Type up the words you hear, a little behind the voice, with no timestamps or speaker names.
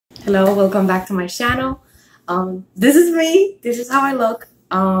Hello, welcome back to my channel. This is me. This is how I look.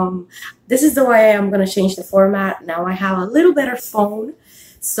 This is the way I'm gonna change the format. Now I have a little better phone,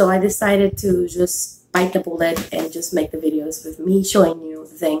 so I decided to just bite the bullet and just make the videos with me showing you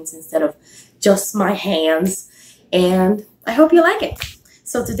things instead of just my hands. And I hope you like it.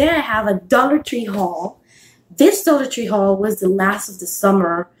 So today I have a Dollar Tree haul. This Dollar Tree haul was the last of the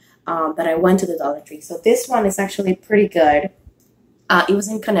summer that I went to the Dollar Tree. So this one is actually pretty good. It was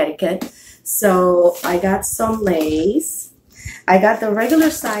in Connecticut. So I got some lace. I got the regular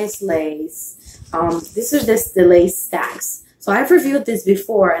size lace. These are the lace stacks. So I've reviewed this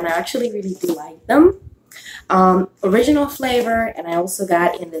before and I actually really do like them. Original flavor, and I also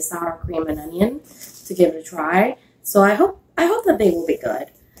got in the sour cream and onion to give it a try. So I hope that they will be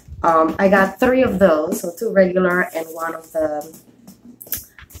good. I got 3 of those, so 2 regular and 1 of the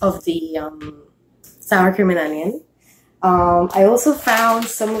sour cream and onion. I also found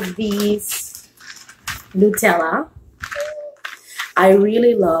some of these Nutella. I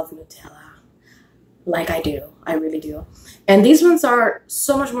really love Nutella. Like I do. I really do. And these ones are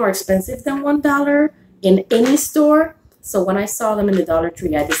so much more expensive than $1 in any store. So when I saw them in the Dollar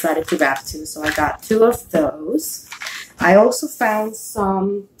Tree, I decided to grab 2. So I got 2 of those. I also found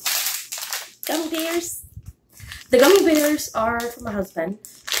some gummy bears. The gummy bears are for my husband.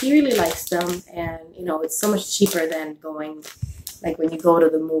 He really likes them, and you know, it's so much cheaper than going, like when you go to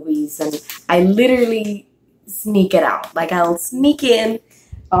the movies, and I literally sneak it out. Like I'll sneak in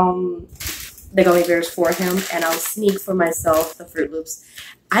the gummy bears for him, and I'll sneak for myself the Fruit Loops.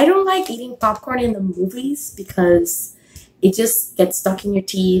 I don't like eating popcorn in the movies because it just gets stuck in your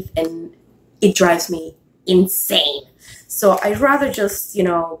teeth and it drives me insane. So I'd rather just, you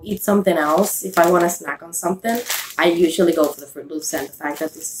know, eat something else. If I want to snack on something, I usually go for the Fruit Loops, and the fact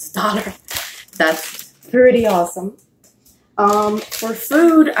that this is $1, that's pretty awesome. For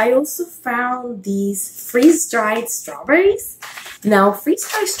food, I also found these freeze-dried strawberries. Now,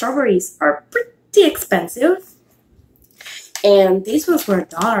 freeze-dried strawberries are pretty expensive, and these ones were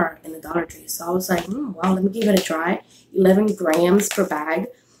 $1 in the Dollar Tree. So I was like, well, let me give it a try. 11 grams per bag.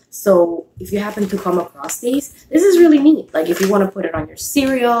 So if you happen to come across these, this is really neat. Like if you want to put it on your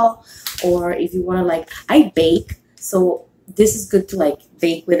cereal, or if you want to, like, I bake. So this is good to like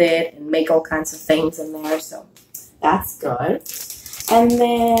bake with it and make all kinds of things in there. So that's good. And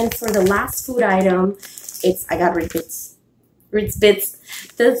then for the last food item, I got Ritz Bits. Ritz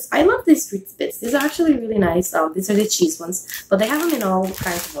Bits. I love these Ritz Bits. These are actually really nice. These are the cheese ones, but they have them in all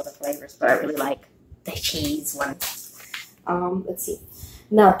kinds of other flavors. But I really like the cheese ones. Let's see.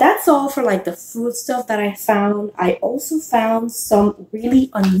 Now, that's all for like the food stuff that I found. I also found some really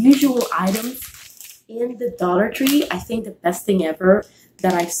unusual items in the Dollar Tree. I think the best thing ever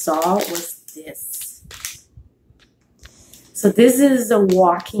that I saw was this. So this is The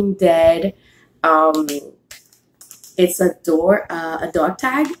Walking Dead. It's a dog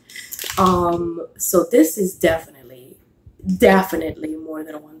tag. So this is definitely more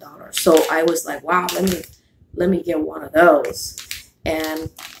than $1. So I was like, wow, let me get one of those. And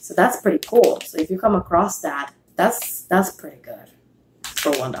so that's pretty cool. So if you come across that, that's pretty good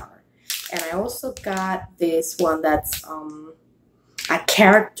for $1. And I also got this one that's a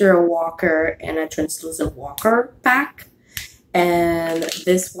character walker and a translucent walker pack. And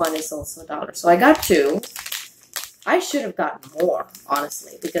this one is also $1. So I got 2. I should have gotten more,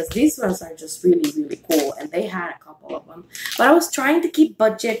 honestly, because these ones are just really, really cool. And they had a couple of them. But I was trying to keep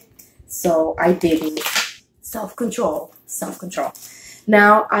budget, so I didn't. Self-control.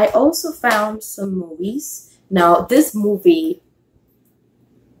 Now, I also found some movies. Now, this movie,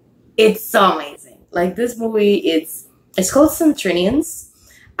 it's so amazing. Like, this movie, it's called Centennials.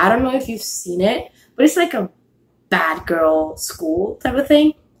 I don't know if you've seen it, but it's like a bad girl school type of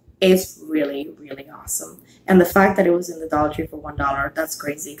thing. It's really, really awesome. And the fact that it was in the Dollar Tree for $1, that's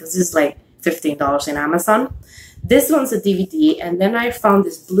crazy, because this is like $15 in Amazon. This one's a DVD, and then I found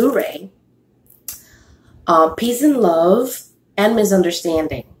this Blu-ray, Peace and Love and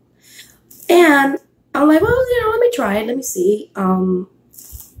Misunderstanding. And I'm like, well, you know, let me try it. Let me see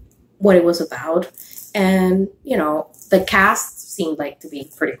what it was about. And, you know, the cast seemed like to be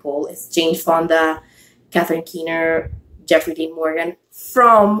pretty cool. It's Jane Fonda, Catherine Keener, Jeffrey Dean Morgan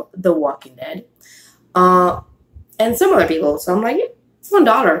from The Walking Dead, and some other people. So I'm like, yeah,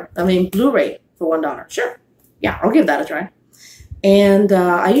 $1. I mean, Blu-ray for $1. Sure. Yeah, I'll give that a try. And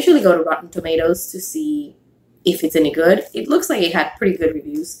I usually go to Rotten Tomatoes to see if it's any good. It looks like it had pretty good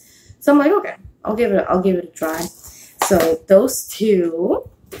reviews. So I'm like, okay, I'll give it a try. So those 2.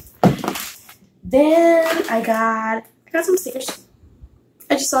 Then I got some stickers.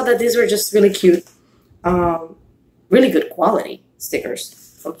 I just saw that these were just really cute, really good quality stickers.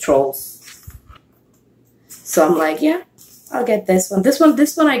 from Trolls. So I'm like, yeah, I'll get this one. This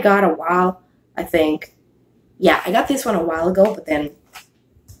one I got a while, I think. Yeah, I got this one a while ago, but then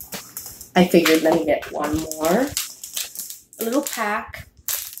I figured let me get one more. A little pack.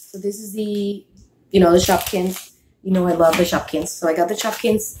 So this is the, the Shopkins. I love the Shopkins. So I got the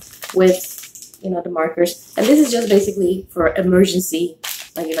Shopkins with, the markers. And this is just basically for emergency.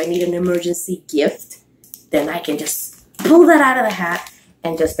 Like if I need an emergency gift, then I can just pull that out of the hat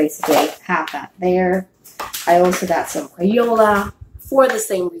and just basically have that there. I also got some Crayola for the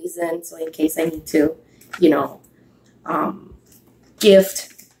same reason. So in case I need to,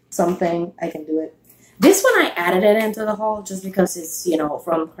 gift something, I can do it. This one I added it into the haul just because it's,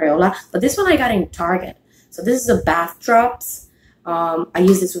 from Crayola. But this one I got in Target. So this is a bath drops. I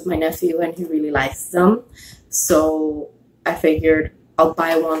use this with my nephew and he really likes them. So I figured I'll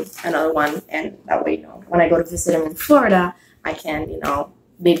buy another one. And that way, when I go to visit him in Florida, I can,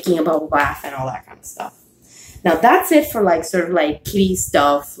 make him a bubble bath and all that kind of stuff. Now that's it for like sort of like kitty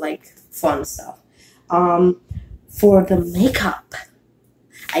stuff, like fun stuff. For the makeup,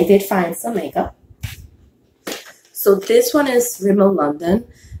 I did find some makeup. So this one is Rimmel London,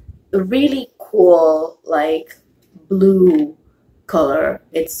 a really cool like blue color.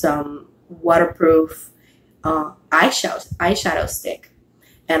 It's waterproof eyeshadow stick,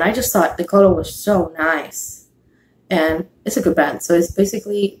 and I just thought the color was so nice, and it's a good brand. So it's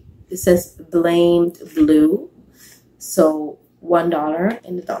basically, it says Blamed Blue, so $1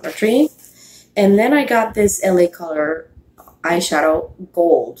 in the Dollar Tree. And then I got this LA Color eyeshadow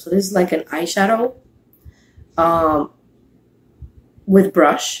gold. So this is like an eyeshadow with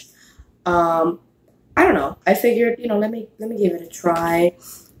brush. I don't know. I figured, let me give it a try.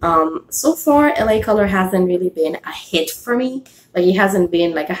 So far, LA Color hasn't really been a hit for me. Like it hasn't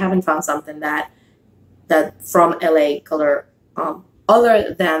been like I haven't found something that from LA Color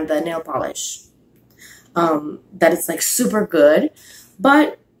other than the nail polish that it's like super good.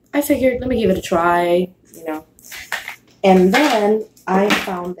 But I figured let me give it a try, And then I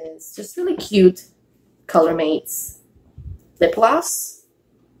found this just really cute Colormates lip gloss.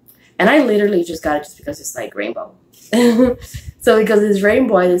 And I literally just got it just because it's like rainbow. So because it's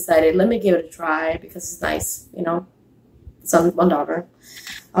rainbow, I decided let me give it a try because it's nice, It's on $1.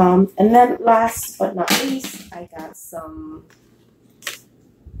 And then last but not least, I got some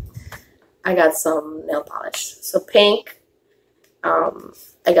nail polish. So pink.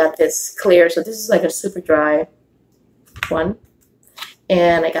 I got this clear. So this is like a super dry one.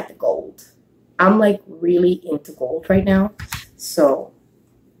 And I got the gold. I'm like really into gold right now. So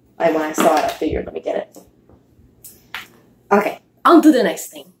when I saw it, I figured let me get it. Okay, on to the next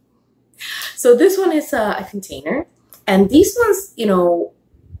thing. So this one is a container. And these ones,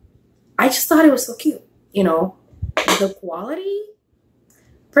 I just thought it was so cute. The quality,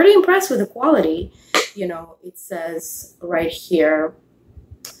 pretty impressed with the quality. It says right here,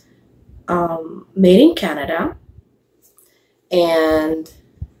 made in Canada. And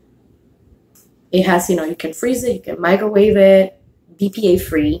it has, you can freeze it, you can microwave it, BPA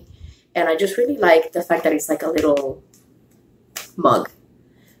free. And I just really like the fact that it's like a little mug.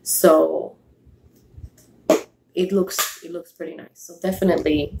 So it looks pretty nice. So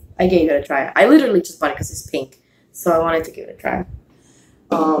definitely I gave it a try. I literally just bought it because it's pink. So I wanted to give it a try.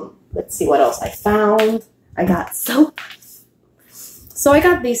 Let's see what else I found. I got soap. So I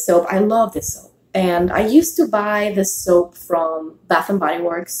got this soap. I love this soap. And I used to buy this soap from Bath & Body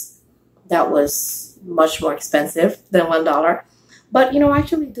Works. That was much more expensive than $1. But, I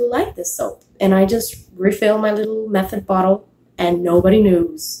actually do like this soap. And I just refill my little Method bottle and nobody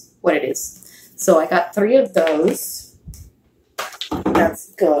knows what it is. So I got 3 of those.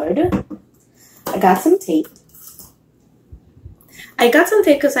 That's good. I got some tape. I got some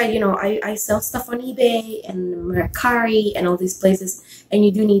tape because I sell stuff on eBay and Mercari and all these places, and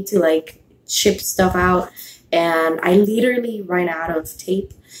you do need to like ship stuff out. And I literally ran out of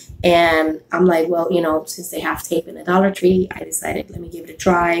tape, and I'm like, well, since they have tape in the Dollar Tree, I decided let me give it a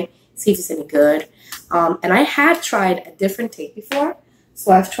try, see if it's any good. And I had tried a different tape before,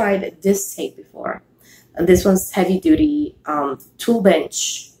 so I've tried this tape before, and this one's heavy duty tool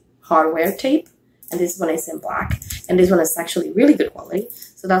bench hardware tape. And this one is in black. And this one is actually really good quality.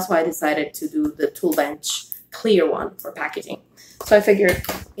 So that's why I decided to do the Tool Bench clear one for packaging. So I figured,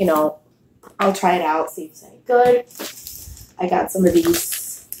 I'll try it out, see if it's any good. I got some of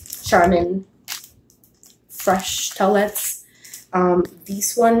these Charmin Fresh towelettes.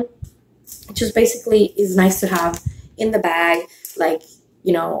 This one just basically is nice to have in the bag. Like,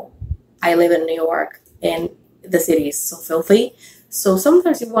 I live in New York and the city is so filthy. So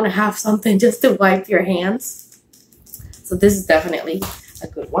sometimes you want to have something just to wipe your hands. So this is definitely a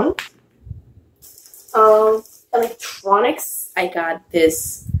good one. Electronics, I got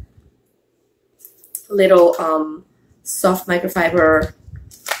this little soft microfiber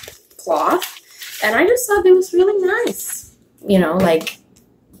cloth, and I just thought it was really nice. You know, like,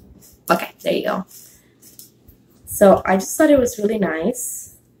 okay, there you go. So I just thought it was really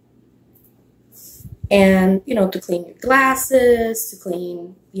nice. And, you know, to clean your glasses, to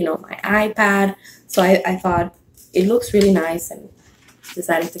clean, you know, my iPad. So I thought it looks really nice and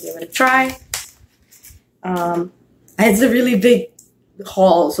decided to give it a try. It's a really big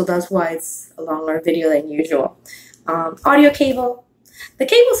haul, so that's why it's a longer video than usual. Audio cable. The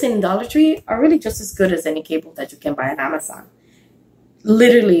cables in Dollar Tree are really just as good as any cable that you can buy on Amazon.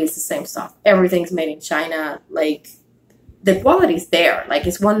 Literally, it's the same stuff. Everything's made in China. Like, the quality's there. Like,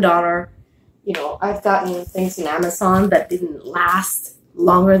 it's $1. You know, I've gotten things in Amazon that didn't last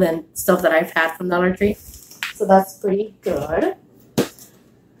longer than stuff that I've had from Dollar Tree. So that's pretty good.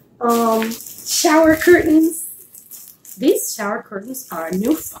 Shower curtains. These shower curtains are a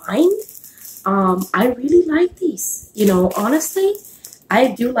new find. I really like these. You know, honestly, I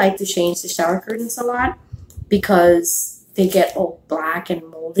do like to change the shower curtains a lot because they get all black and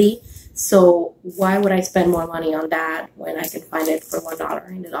moldy. So why would I spend more money on that when I can find it for $1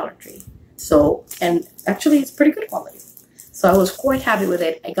 in the Dollar Tree? So, and actually it's pretty good quality. So I was quite happy with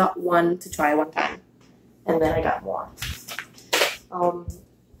it. I got one to try one time, and then I got more.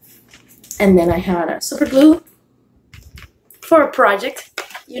 And then I had a super glue for a project.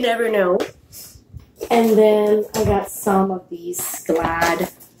 You never know. And then I got some of these Glad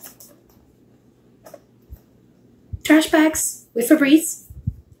trash bags with Febreze.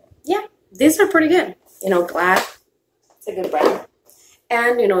 Yeah, these are pretty good. You know, Glad, it's a good brand.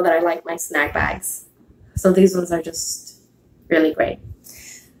 And you know that I like my snack bags. So these ones are just really great.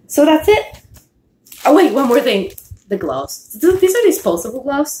 So that's it. Oh wait, one more thing. The gloves. These are disposable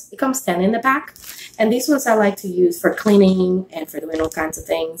gloves. It comes 10 in the pack. And these ones I like to use for cleaning and for doing all kinds of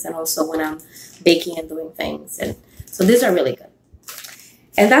things. And also when I'm baking and doing things. And so these are really good.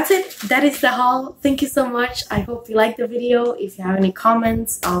 And that's it. That is the haul. Thank you so much. I hope you liked the video. If you have any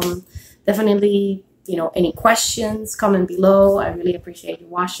comments, definitely, you know, any questions, comment below. I really appreciate you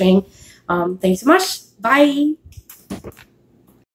watching. Thanks so much. Bye.